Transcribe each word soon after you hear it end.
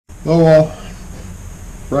Hello,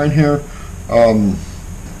 Brian here. I'm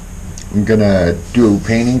gonna do a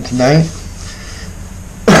painting tonight.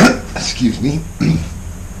 Excuse me.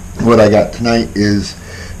 What I got tonight is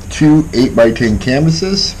two 8x10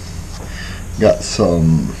 canvases. Got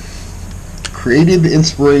some creative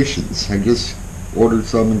inspirations. I just ordered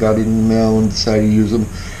some and got it in the mail and decided to use them.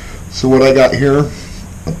 So what I got here: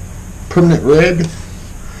 a permanent red,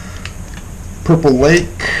 purple lake,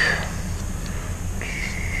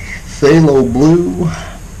 phthalo blue,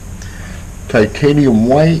 titanium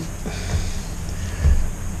white,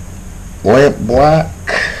 lamp black,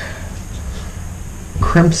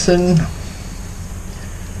 crimson,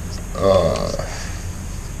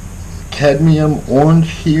 cadmium orange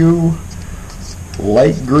hue,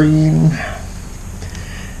 light green,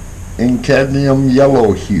 and cadmium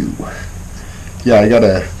yellow hue. Yeah, I got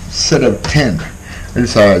a set of 10. I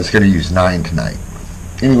just thought I was going to use 9 tonight.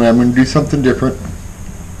 Anyway, I'm going to do something different.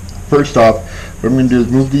 First off, what I'm going to do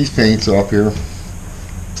is move these paints off here,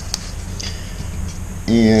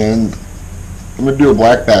 and I'm going to do a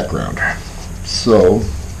black background. So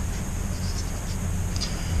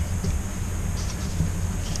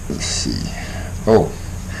let's see. Oh,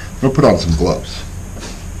 I'm going to put on some gloves.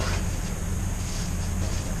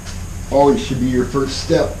 Always should be your first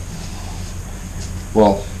step.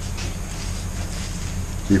 Well,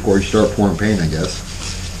 before you start pouring paint, I guess.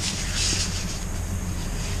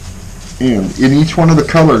 And in each one of the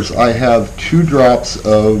colors, I have 2 drops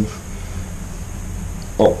of,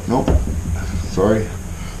 oh, no, sorry,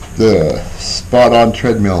 the Spot On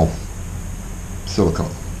Treadmill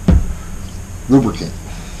silicone lubricant.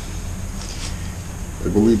 I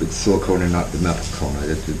believe it's silicone and not dimethicone. I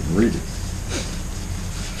just didn't read it.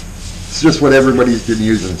 It's just what everybody's been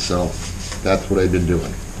using, so that's what I've been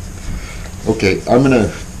doing. Okay, I'm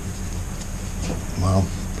gonna, well,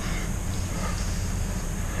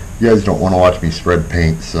 you guys don't want to watch me spread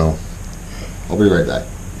paint, so I'll be right back.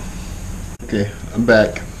 Okay, I'm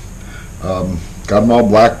back. Got them all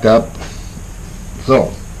blacked up.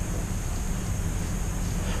 So,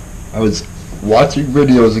 I was watching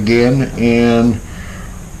videos again, and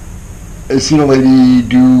I seen a lady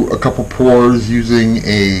do a couple pours using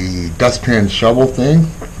a dustpan shovel thing.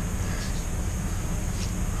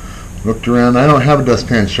 Looked around, I don't have a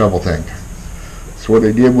dustpan shovel thing. So what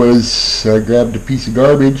I did was I grabbed a piece of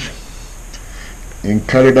garbage and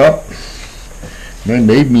cut it up, and I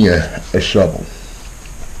made me a shovel.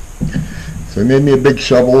 So I made me a big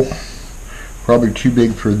shovel, probably too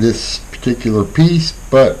big for this particular piece,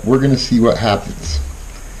 but we're going to see what happens.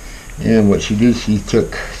 And what she did, she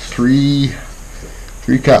took three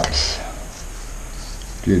cups,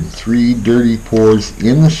 did 3 dirty pours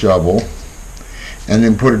in the shovel, and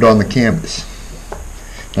then put it on the canvas.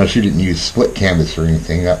 Now, she didn't use split canvas or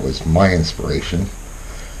anything. That was my inspiration.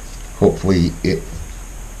 Hopefully it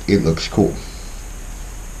looks cool.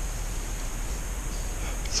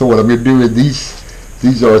 So what I'm going to do with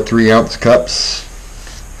these are 3-ounce cups,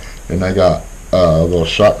 and I got a little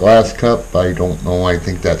shot glass cup. I don't know, I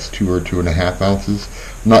think that's 2 or 2.5 ounces.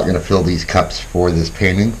 I'm not going to fill these cups for this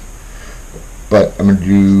painting, but I'm going to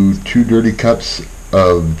do 2 dirty cups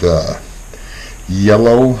of the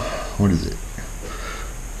yellow, what is it?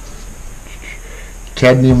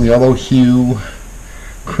 Cadmium yellow hue,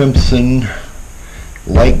 crimson,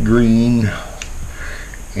 light green,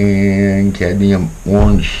 and cadmium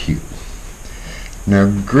orange hue. Now,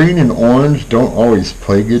 green and orange don't always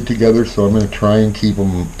play good together, so I'm going to try and keep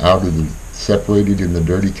them out of the separated in the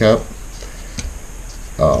dirty cup.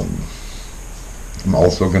 I'm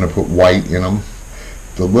also going to put white in them.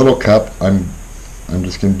 The little cup, I'm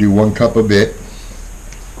just going to do 1 cup of it.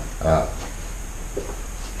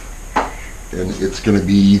 And it's going to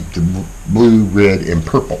be the blue, red, and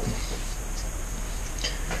purple.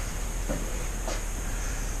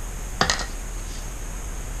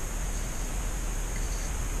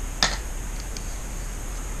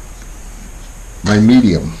 My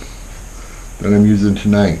medium that I'm using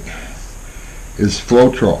tonight is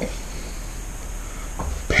floetrol.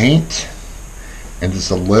 Paint and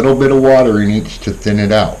just a little bit of water in each to thin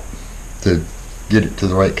it out, to get it to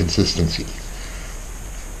the right consistency.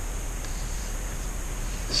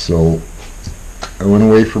 So I went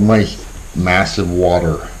away from my massive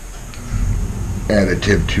water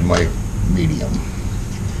additive to my medium.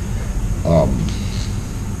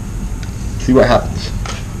 See what happens.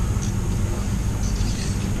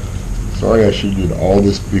 Sorry, I should have did all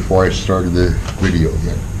this before I started the video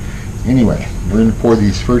again. Anyway, we're going to pour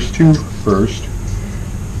these first 2 first.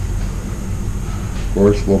 Of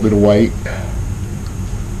course, a little bit of white.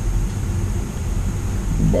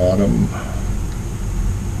 Bottom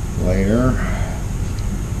layer.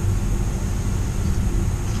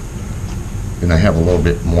 And I have a little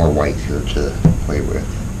bit more white here to play with.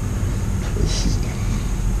 Let's see.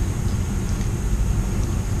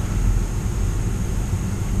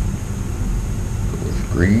 Go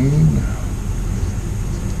with green,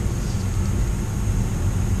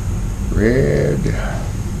 red,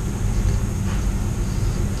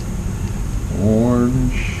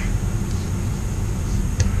 orange,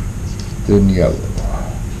 then yellow.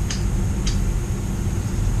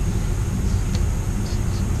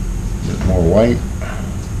 A bit more white.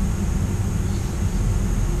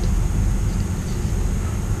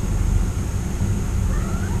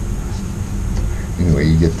 Anyway,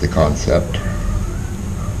 you get the concept.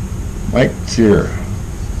 Mike's here.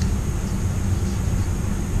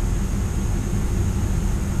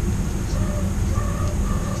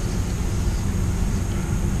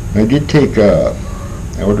 I did take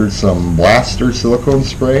I ordered some blaster silicone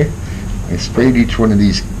spray. I sprayed each one of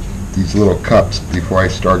these little cups before I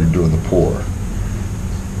started doing the pour.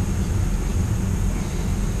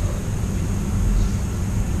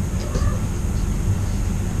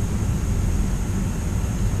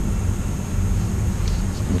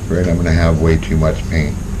 I'm afraid I'm going to have way too much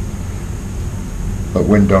paint. But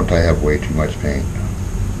when don't I have way too much paint?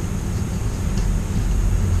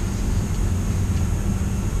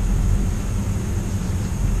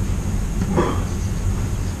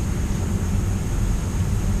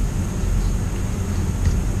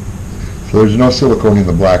 So there's no silicone in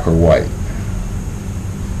the black or white.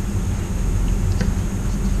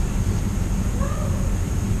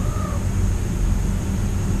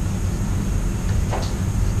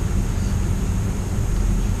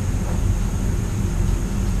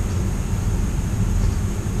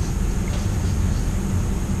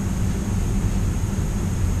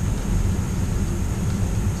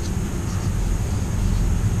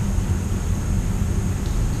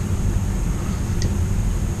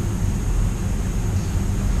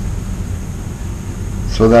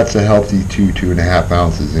 So that's a healthy 2.5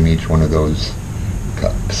 ounces in each one of those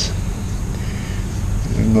cups.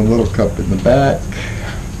 And the little cup in the back.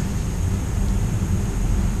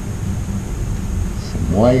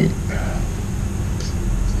 Some white.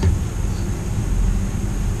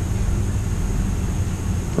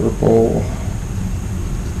 Purple.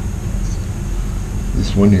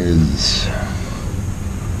 This one is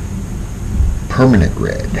permanent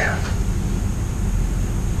red.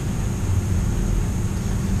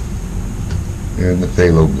 And the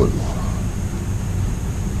phthalo blue.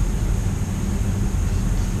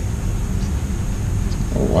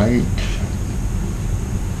 White.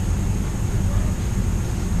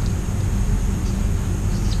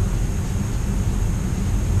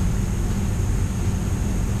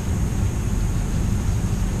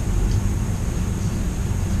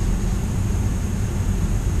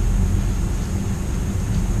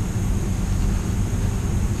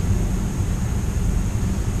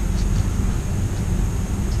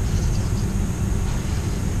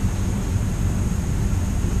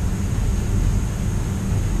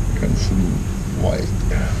 And some white.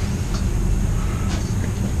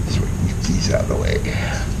 So we can get these out of the way.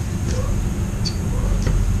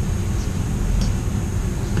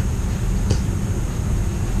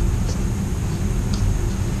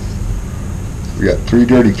 We got 3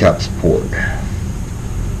 dirty cups poured.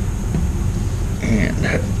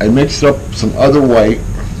 And I mixed up some other white.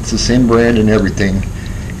 It's the same brand and everything.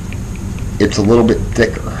 It's a little bit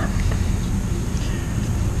thicker.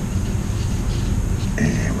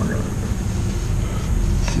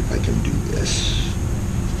 I can do this.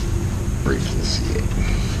 Briefly see it.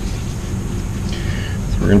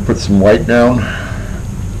 So we're going to put some white down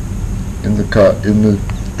in the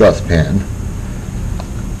dustpan.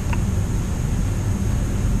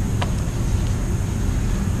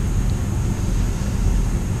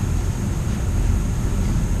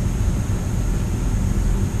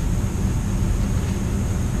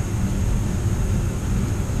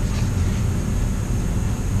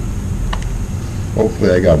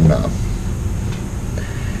 Hopefully I got enough.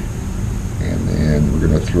 And then we're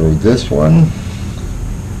going to throw this one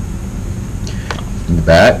in the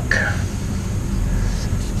back.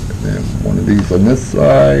 And then one of these on this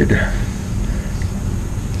side.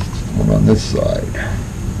 One on this side.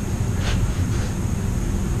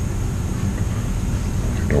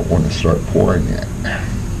 I don't want to start pouring yet.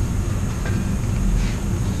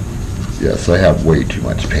 Yes, I have way too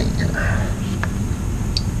much paint here.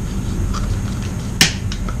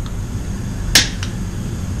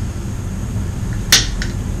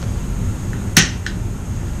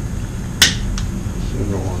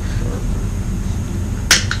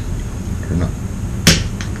 Turn up.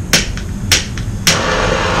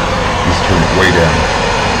 Just turn it way down.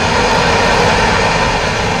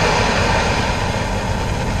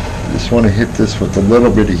 just want to hit this with a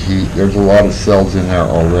little bit of heat. There's a lot of cells in there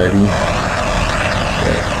already. But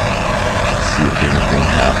let's see if anything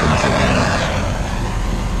happens in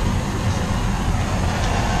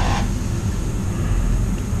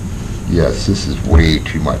there. Yes, this is way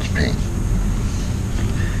too much paint.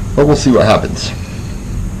 But we'll see what happens.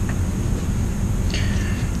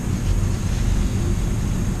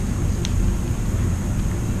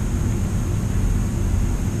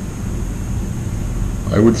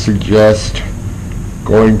 I would suggest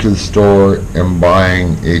going to the store and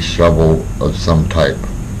buying a shovel of some type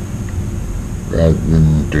rather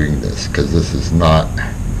than doing this, because this is not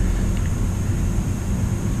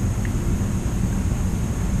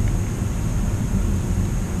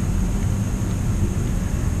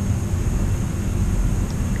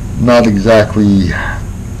exactly,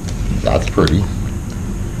 that's pretty.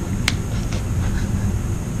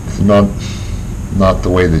 It's not the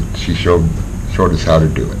way that she showed us how to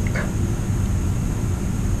do it.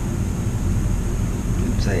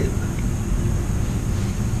 Good save.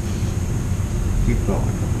 Keep going.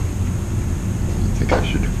 I think I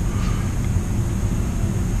should.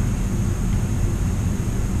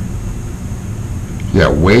 Yeah,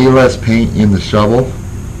 way less paint in the shovel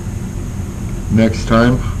next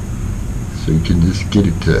time, so you can just get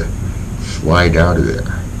it to slide out of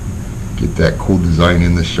there. Get that cool design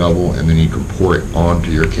in the shovel, and then you can pour it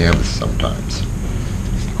onto your canvas sometimes.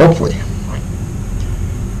 Hopefully. I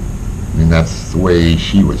mean, that's the way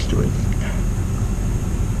she was doing it.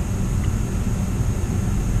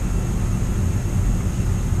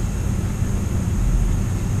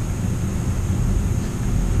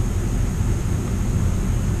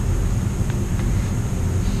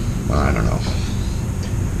 I don't know.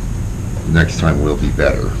 Next time will be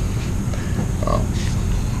better.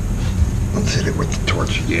 Let's hit it with the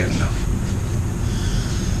torch again.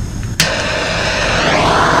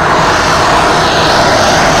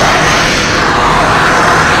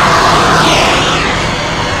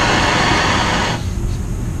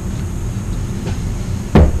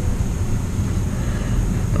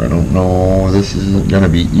 I don't know, this isn't going to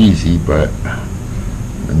be easy, but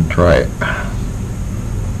I'm going to try it.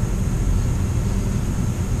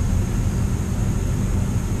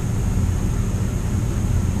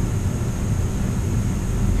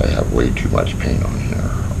 I have way too much paint on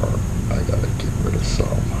here, or I gotta get rid of some.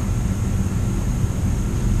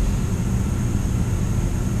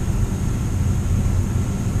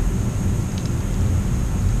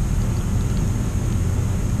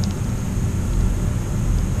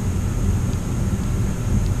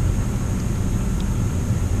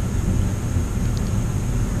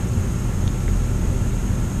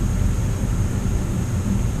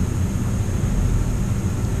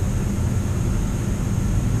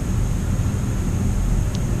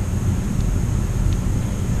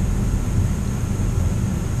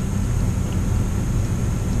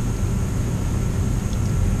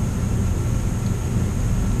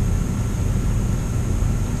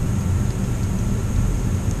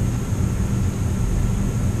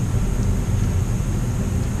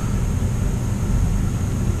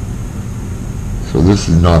 So this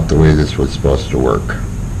is not the way this was supposed to work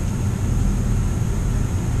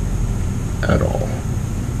at all.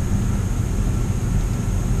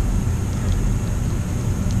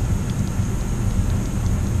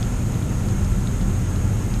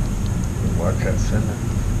 What cuts in it?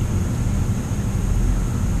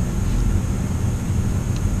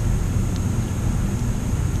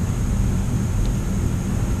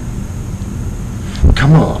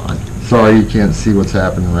 Come on. Sorry you can't see what's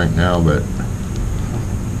happening right now, but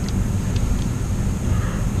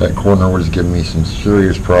that corner was giving me some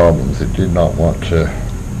serious problems. It did not want to.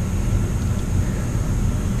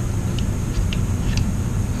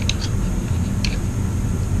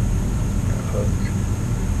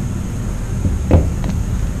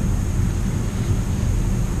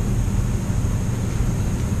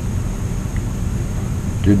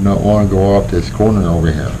 Did not want to go off this corner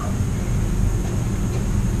over here.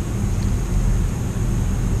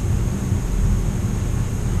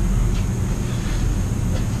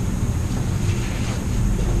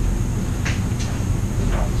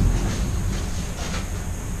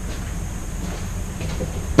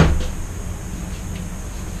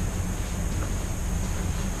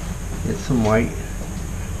 Get some white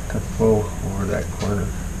to flow over that corner of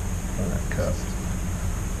that cup.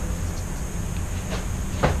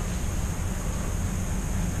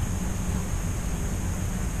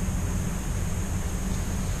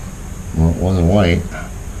 Well, it wasn't white.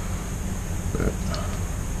 But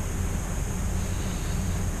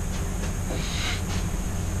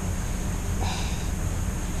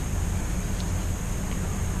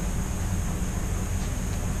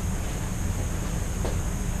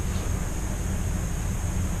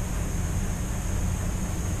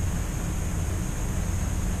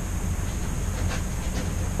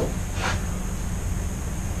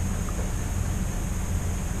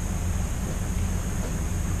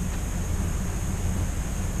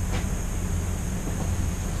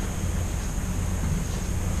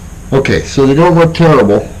Okay, so they don't look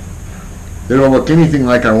terrible. They don't look anything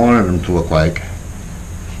like I wanted them to look like.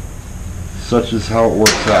 Such is how it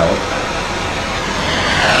works out.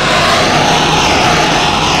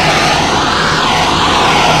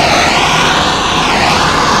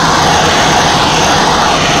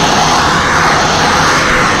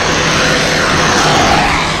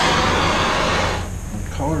 The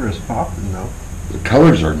color is popping though. The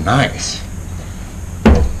colors are nice.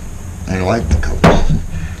 I like the colors.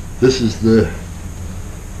 This is the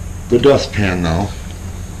dustpan now.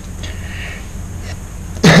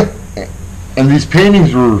 And these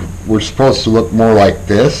paintings were supposed to look more like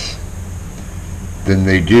this than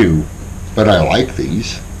they do, but I like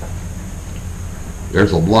these.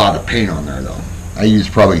 There's a lot of paint on there though. I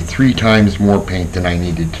used probably 3 times more paint than I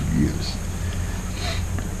needed to use.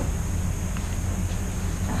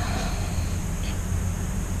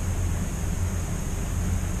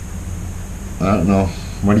 I don't know.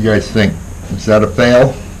 What do you guys think? Is that a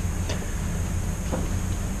fail?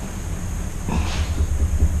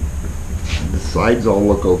 The sides all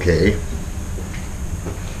look okay.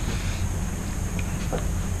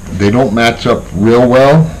 They don't match up real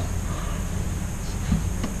well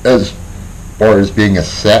as far as being a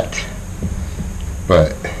set,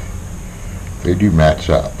 but they do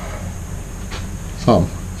match up. Some.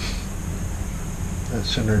 That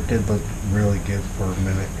center did look really good for a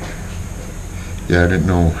minute. Yeah, I didn't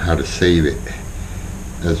know how to save it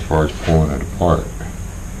as far as pulling it apart.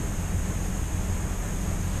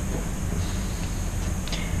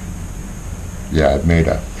 Yeah, I've made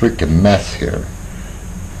a freaking mess here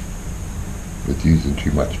with using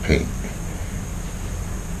too much paint.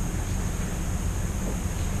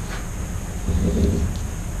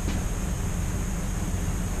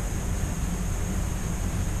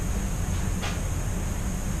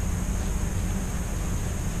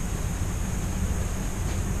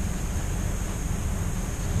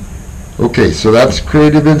 Okay, so that's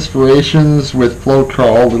Creative Inspirations with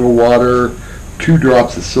floetrol, little water, 2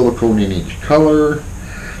 drops of silicone in each color.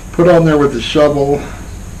 Put on there with a shovel.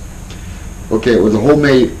 Okay, it was a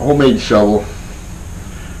homemade shovel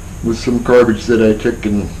with some garbage that I took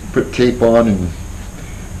and put tape on and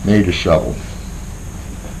made a shovel.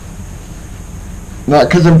 Not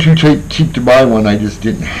because I'm too cheap to buy one, I just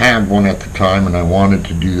didn't have one at the time and I wanted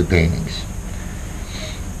to do the paintings.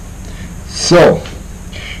 So,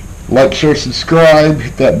 like, share, subscribe,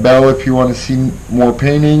 hit that bell if you want to see more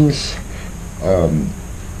paintings.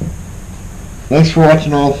 Thanks for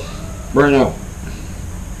watching all. Bye now.